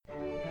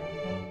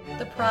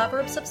The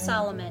Proverbs of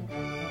Solomon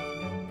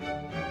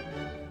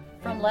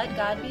from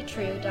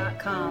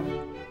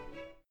LetGodBetrue.com.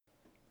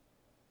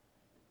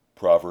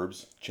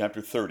 Proverbs chapter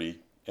 30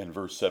 and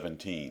verse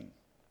 17.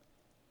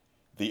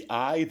 The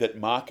eye that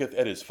mocketh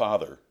at his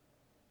father,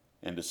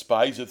 and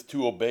despiseth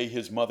to obey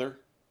his mother,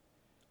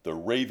 the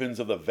ravens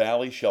of the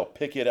valley shall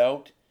pick it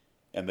out,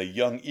 and the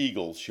young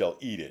eagles shall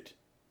eat it.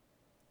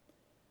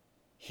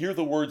 Hear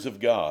the words of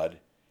God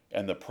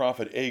and the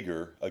prophet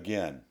Agur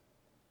again.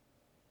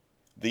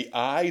 The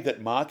eye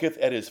that mocketh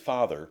at his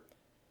father,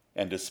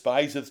 and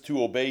despiseth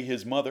to obey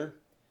his mother,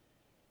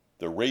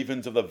 the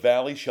ravens of the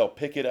valley shall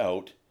pick it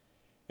out,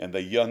 and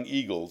the young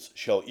eagles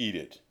shall eat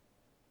it.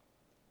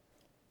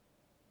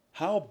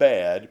 How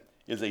bad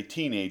is a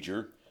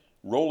teenager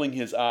rolling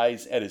his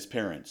eyes at his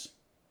parents?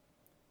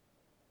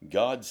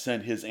 God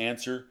sent his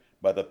answer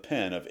by the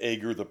pen of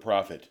Agur the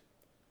prophet.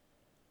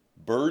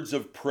 Birds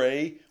of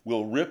prey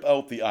will rip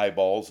out the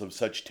eyeballs of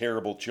such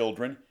terrible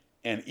children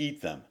and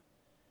eat them.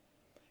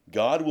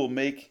 God will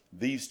make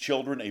these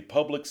children a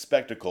public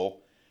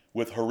spectacle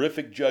with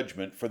horrific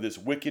judgment for this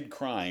wicked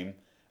crime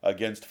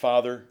against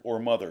father or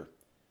mother.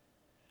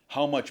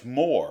 How much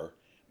more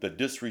the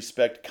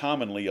disrespect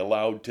commonly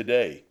allowed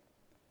today?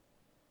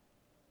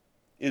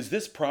 Is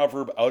this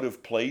proverb out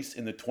of place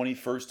in the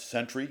 21st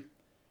century?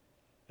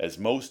 As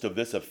most of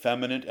this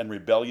effeminate and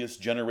rebellious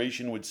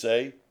generation would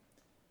say?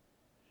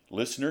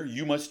 Listener,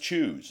 you must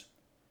choose.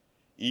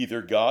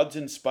 Either God's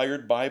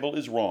inspired Bible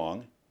is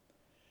wrong,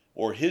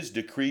 or his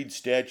decreed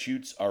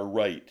statutes are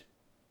right.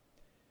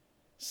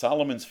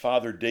 Solomon's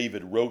father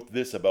David wrote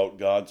this about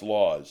God's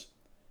laws.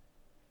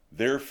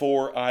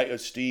 Therefore I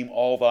esteem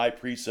all thy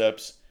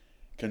precepts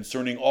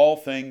concerning all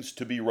things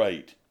to be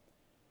right,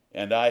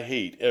 and I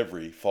hate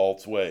every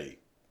false way.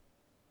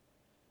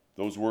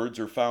 Those words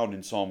are found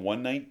in Psalm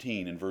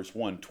 119 and verse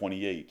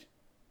 128.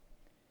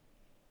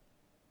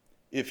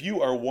 If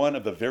you are one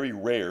of the very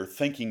rare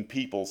thinking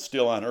people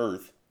still on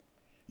earth,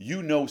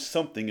 you know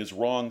something is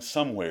wrong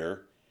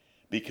somewhere,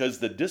 because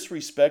the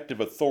disrespect of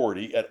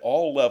authority at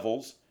all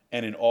levels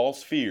and in all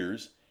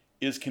spheres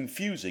is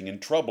confusing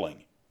and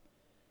troubling.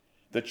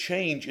 The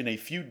change in a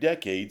few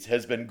decades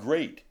has been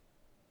great.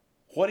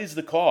 What is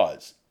the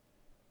cause?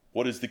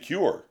 What is the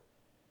cure?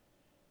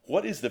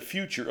 What is the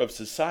future of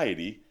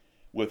society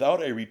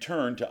without a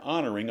return to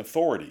honoring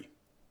authority?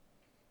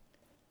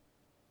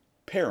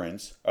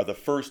 Parents are the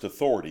first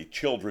authority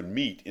children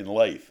meet in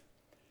life.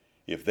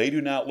 If they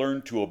do not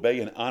learn to obey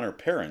and honor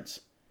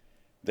parents,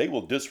 they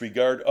will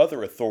disregard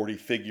other authority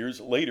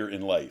figures later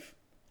in life.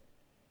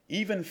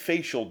 Even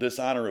facial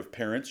dishonor of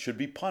parents should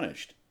be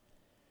punished.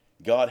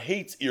 God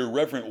hates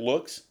irreverent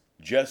looks,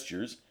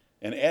 gestures,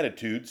 and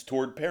attitudes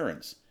toward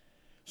parents.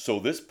 So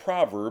this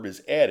proverb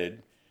is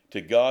added to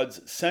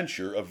God's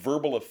censure of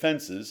verbal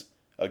offenses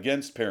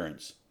against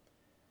parents.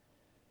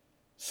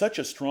 Such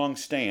a strong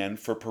stand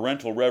for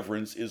parental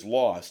reverence is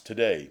lost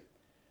today,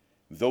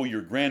 though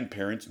your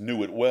grandparents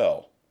knew it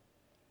well.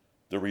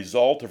 The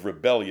result of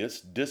rebellious,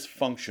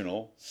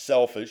 dysfunctional,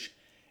 selfish,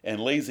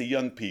 and lazy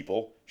young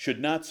people should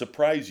not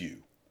surprise you.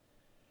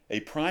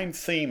 A prime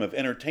theme of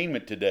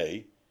entertainment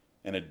today,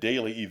 and a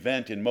daily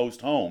event in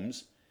most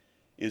homes,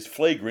 is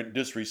flagrant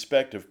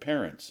disrespect of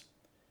parents.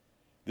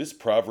 This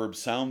proverb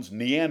sounds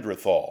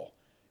Neanderthal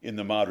in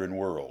the modern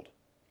world.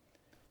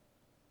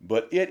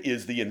 But it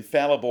is the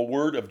infallible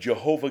word of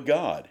Jehovah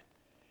God,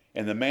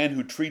 and the man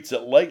who treats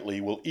it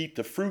lightly will eat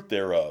the fruit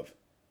thereof,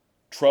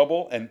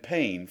 trouble and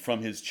pain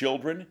from his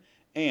children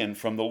and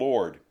from the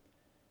Lord.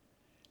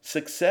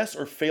 Success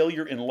or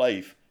failure in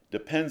life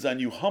depends on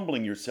you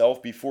humbling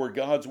yourself before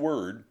God's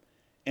word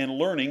and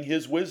learning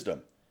his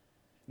wisdom,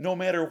 no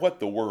matter what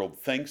the world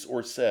thinks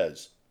or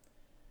says.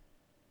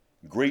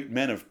 Great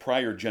men of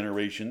prior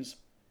generations,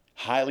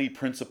 highly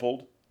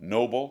principled,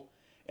 noble,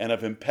 and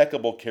of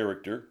impeccable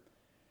character,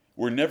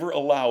 were never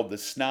allowed the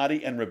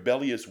snotty and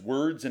rebellious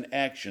words and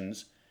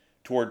actions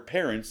toward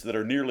parents that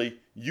are nearly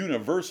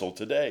universal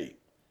today.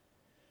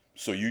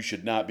 So you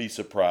should not be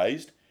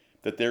surprised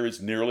that there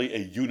is nearly a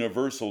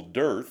universal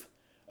dearth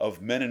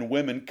of men and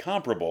women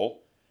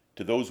comparable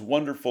to those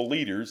wonderful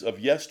leaders of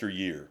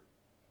yesteryear.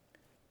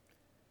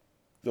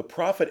 The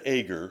prophet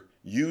Agur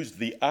used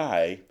the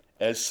eye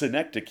as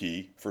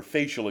synecdoche for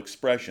facial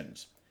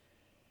expressions,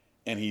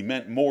 and he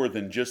meant more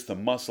than just the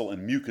muscle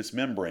and mucous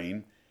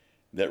membrane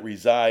that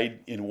reside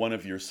in one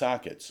of your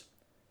sockets.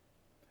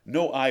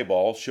 No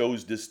eyeball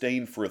shows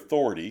disdain for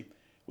authority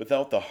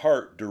without the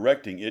heart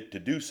directing it to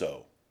do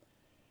so.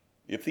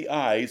 If the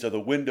eyes are the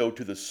window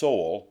to the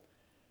soul,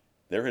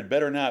 there had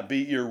better not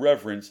be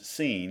irreverence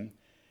seen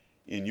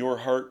in your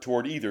heart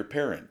toward either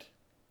parent.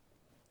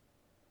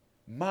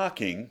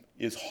 Mocking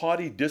is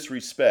haughty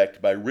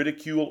disrespect by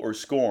ridicule or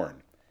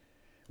scorn.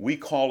 We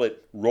call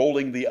it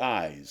rolling the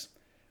eyes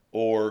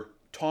or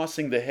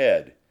tossing the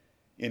head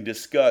in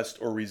disgust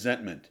or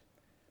resentment.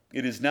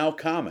 It is now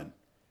common,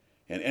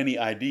 and any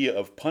idea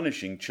of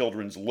punishing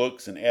children's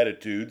looks and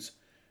attitudes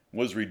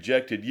was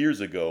rejected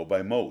years ago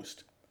by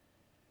most.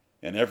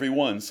 And every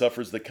one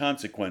suffers the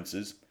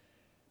consequences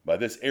by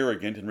this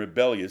arrogant and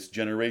rebellious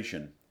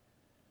generation.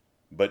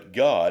 but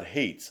God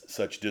hates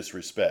such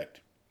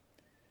disrespect.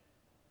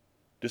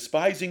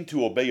 Despising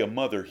to obey a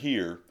mother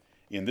here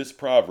in this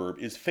proverb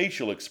is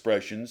facial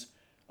expressions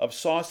of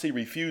saucy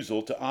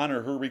refusal to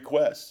honor her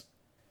requests.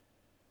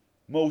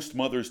 Most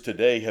mothers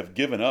today have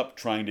given up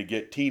trying to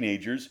get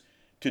teenagers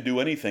to do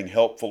anything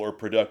helpful or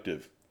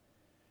productive.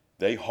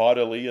 They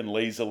haughtily and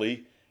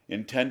lazily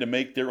intend to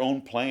make their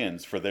own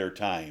plans for their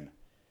time,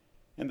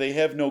 and they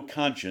have no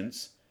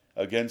conscience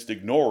against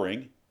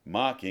ignoring,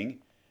 mocking,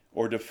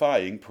 or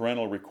defying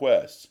parental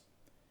requests.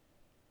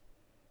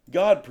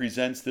 God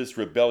presents this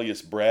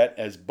rebellious brat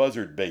as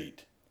buzzard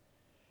bait,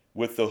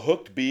 with the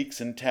hooked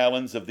beaks and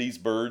talons of these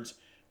birds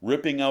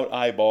ripping out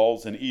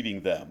eyeballs and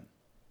eating them.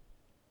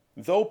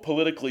 Though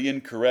politically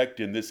incorrect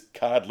in this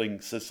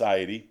coddling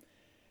society,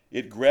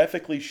 it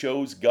graphically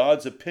shows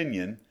God's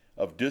opinion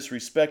of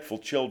disrespectful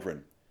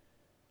children.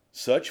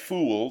 Such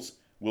fools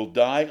will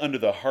die under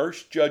the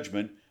harsh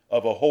judgment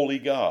of a holy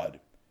God,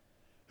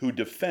 who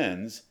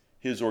defends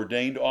his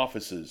ordained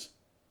offices.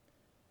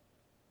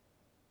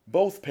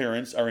 Both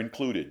parents are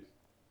included.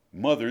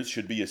 Mothers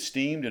should be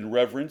esteemed and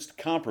reverenced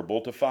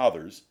comparable to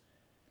fathers,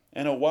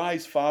 and a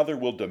wise father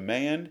will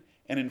demand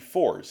and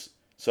enforce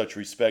such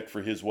respect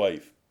for his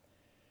wife.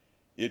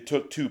 It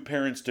took two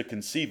parents to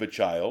conceive a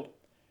child,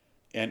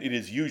 and it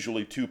is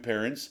usually two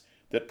parents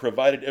that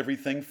provided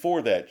everything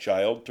for that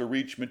child to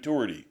reach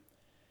maturity,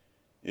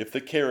 if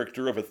the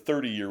character of a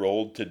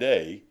 30-year-old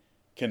today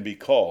can be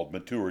called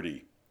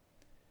maturity.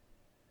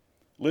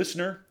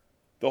 Listener,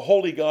 the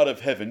holy God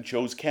of heaven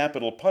chose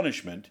capital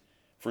punishment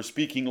for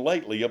speaking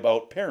lightly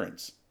about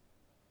parents.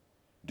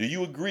 Do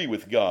you agree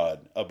with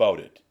God about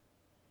it?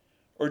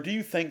 Or do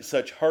you think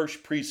such harsh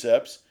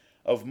precepts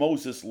of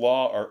Moses'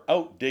 law are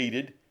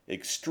outdated,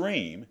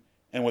 extreme,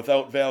 and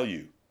without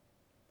value?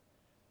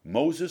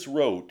 Moses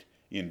wrote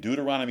in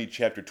Deuteronomy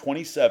chapter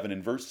 27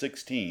 and verse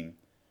 16,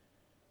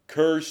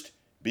 "Cursed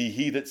be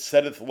he that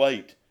setteth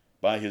light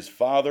by his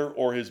father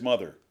or his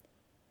mother."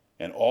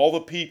 And all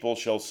the people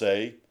shall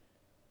say,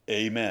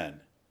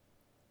 Amen.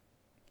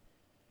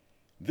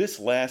 This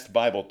last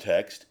Bible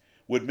text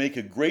would make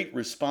a great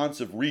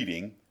responsive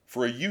reading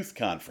for a youth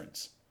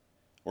conference.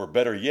 Or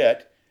better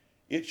yet,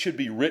 it should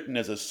be written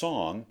as a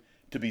song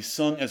to be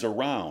sung as a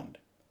round.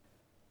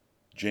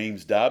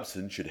 James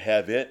Dobson should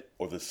have it,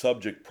 or the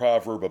subject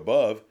proverb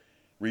above,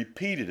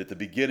 repeated at the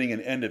beginning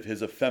and end of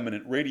his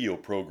effeminate radio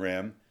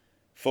program,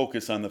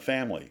 Focus on the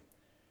Family.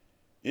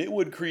 It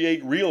would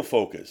create real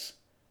focus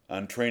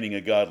on training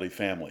a godly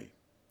family.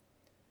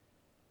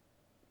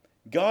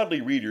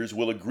 Godly readers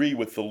will agree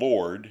with the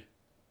Lord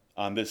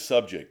on this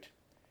subject.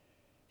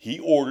 He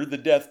ordered the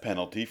death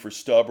penalty for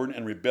stubborn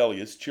and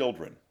rebellious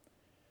children.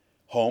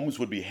 Homes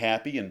would be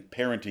happy and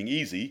parenting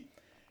easy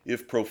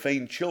if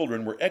profane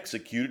children were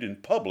executed in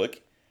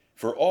public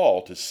for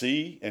all to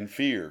see and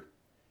fear.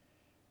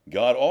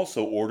 God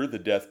also ordered the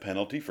death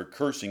penalty for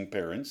cursing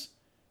parents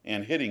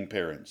and hitting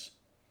parents.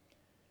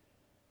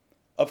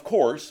 Of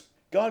course,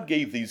 God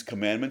gave these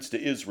commandments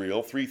to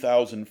Israel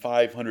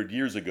 3,500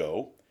 years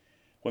ago,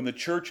 when the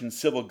church and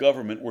civil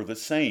government were the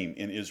same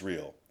in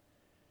Israel.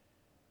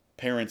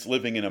 Parents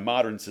living in a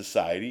modern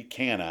society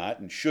cannot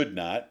and should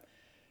not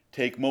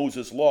take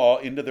Moses' law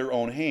into their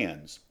own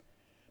hands,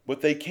 but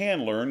they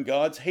can learn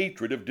God's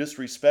hatred of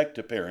disrespect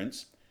to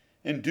parents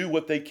and do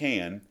what they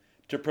can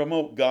to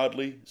promote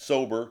godly,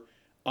 sober,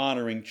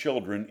 honoring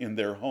children in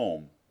their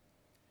home.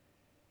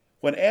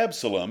 When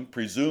Absalom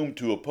presumed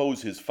to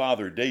oppose his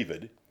father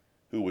David,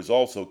 who was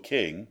also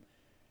king,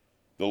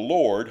 the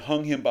Lord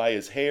hung him by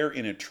his hair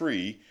in a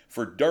tree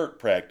for dart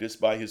practice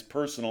by his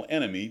personal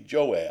enemy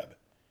Joab.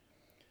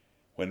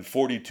 When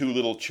 42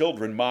 little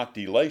children mocked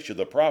Elisha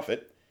the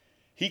prophet,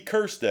 he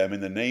cursed them in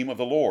the name of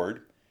the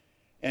Lord,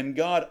 and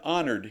God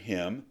honored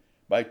him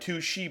by 2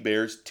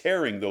 she-bears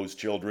tearing those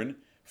children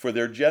for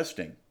their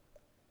jesting.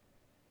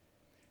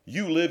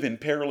 You live in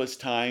perilous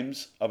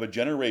times of a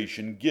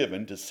generation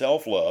given to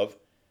self-love,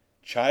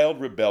 child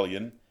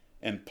rebellion,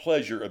 and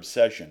pleasure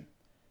obsession.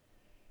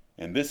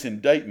 And this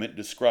indictment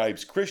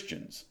describes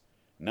Christians,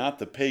 not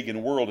the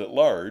pagan world at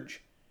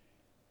large,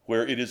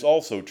 where it is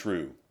also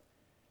true.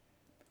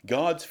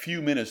 God's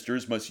few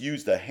ministers must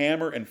use the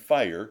hammer and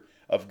fire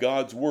of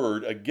God's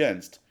word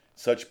against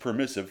such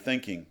permissive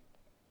thinking.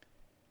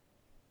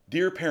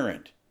 Dear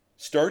parent,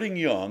 starting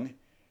young,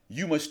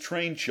 you must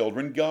train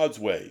children God's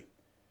way.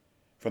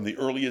 From the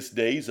earliest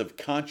days of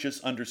conscious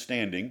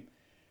understanding,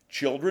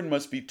 children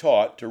must be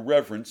taught to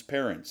reverence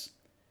parents.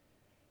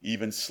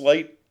 Even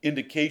slight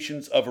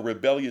indications of a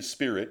rebellious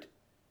spirit,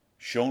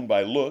 shown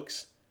by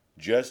looks,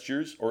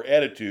 gestures, or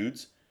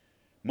attitudes,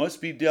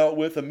 must be dealt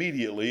with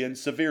immediately and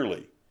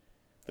severely.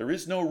 There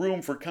is no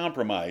room for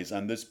compromise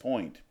on this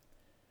point.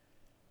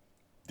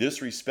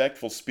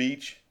 Disrespectful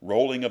speech,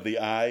 rolling of the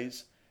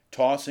eyes,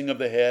 tossing of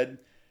the head,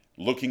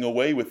 looking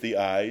away with the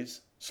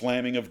eyes,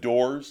 slamming of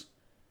doors,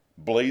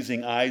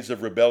 blazing eyes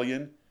of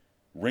rebellion,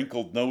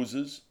 wrinkled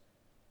noses,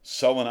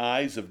 sullen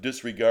eyes of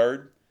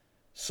disregard,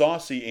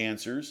 saucy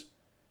answers,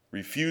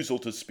 refusal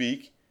to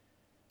speak,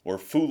 or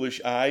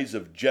foolish eyes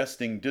of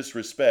jesting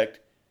disrespect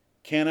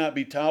cannot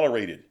be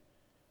tolerated.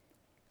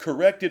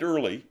 Correct it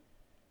early,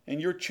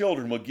 and your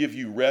children will give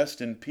you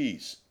rest and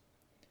peace.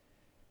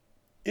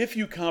 If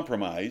you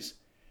compromise,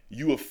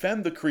 you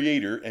offend the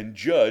Creator and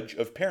Judge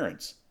of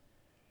parents,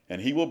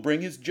 and He will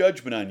bring His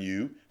judgment on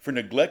you for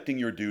neglecting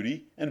your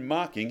duty and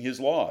mocking His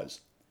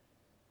laws.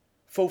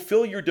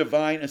 Fulfill your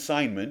divine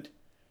assignment.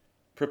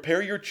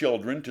 Prepare your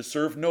children to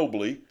serve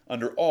nobly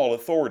under all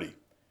authority.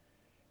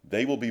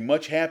 They will be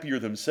much happier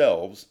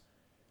themselves,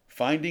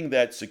 finding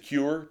that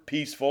secure,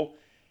 peaceful,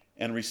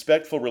 and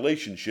respectful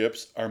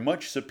relationships are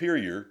much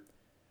superior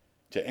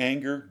to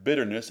anger,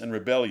 bitterness, and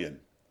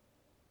rebellion.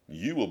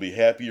 You will be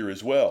happier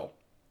as well.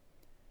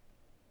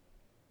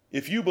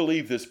 If you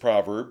believe this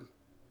proverb,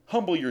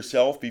 humble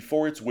yourself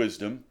before its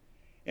wisdom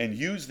and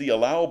use the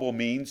allowable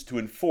means to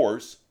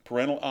enforce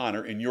parental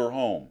honor in your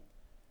home.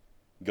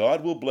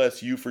 God will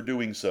bless you for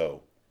doing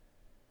so.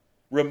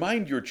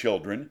 Remind your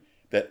children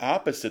that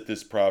opposite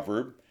this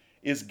proverb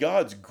is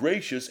God's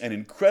gracious and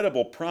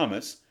incredible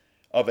promise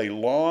of a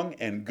long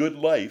and good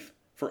life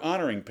for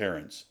honoring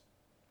parents.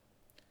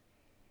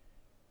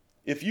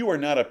 If you are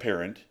not a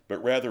parent,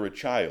 but rather a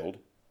child,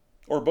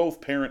 or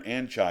both parent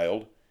and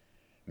child,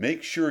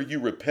 make sure you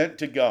repent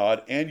to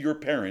God and your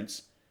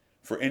parents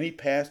for any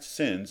past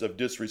sins of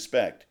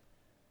disrespect.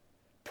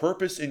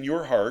 Purpose in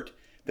your heart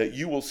that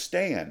you will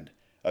stand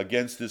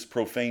against this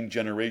profane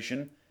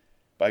generation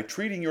by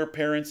treating your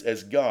parents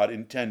as God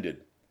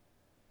intended.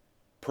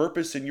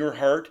 Purpose in your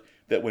heart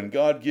that when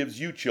God gives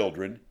you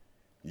children,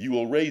 you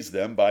will raise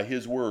them by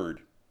His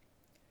word.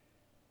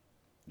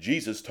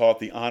 Jesus taught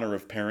the honor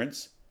of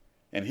parents,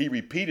 and He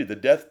repeated the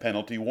death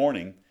penalty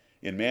warning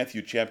in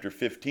Matthew chapter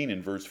 15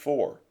 and verse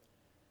 4.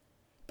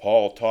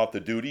 Paul taught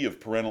the duty of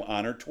parental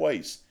honor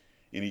twice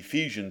in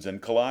Ephesians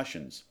and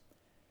Colossians,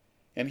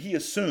 and he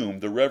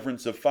assumed the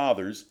reverence of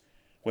fathers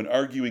when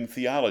arguing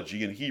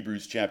theology in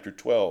Hebrews chapter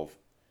 12.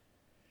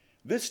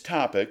 This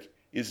topic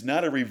is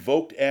not a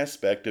revoked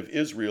aspect of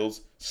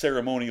Israel's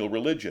ceremonial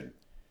religion.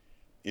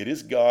 It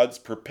is God's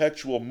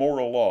perpetual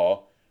moral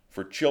law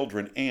for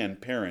children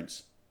and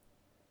parents.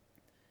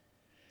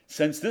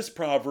 Since this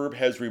proverb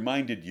has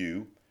reminded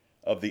you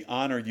of the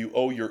honor you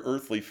owe your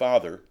earthly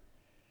father,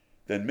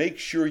 then make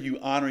sure you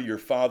honor your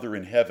Father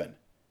in heaven,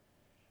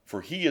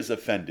 for He is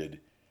offended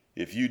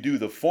if you do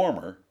the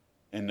former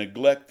and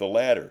neglect the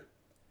latter.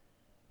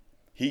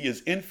 He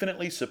is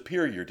infinitely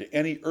superior to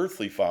any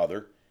earthly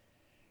father,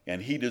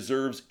 and He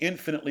deserves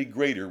infinitely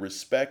greater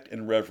respect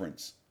and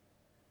reverence.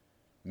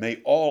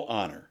 May all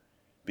honor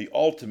be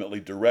ultimately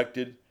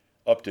directed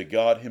up to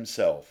God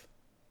Himself.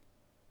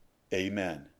 Amen.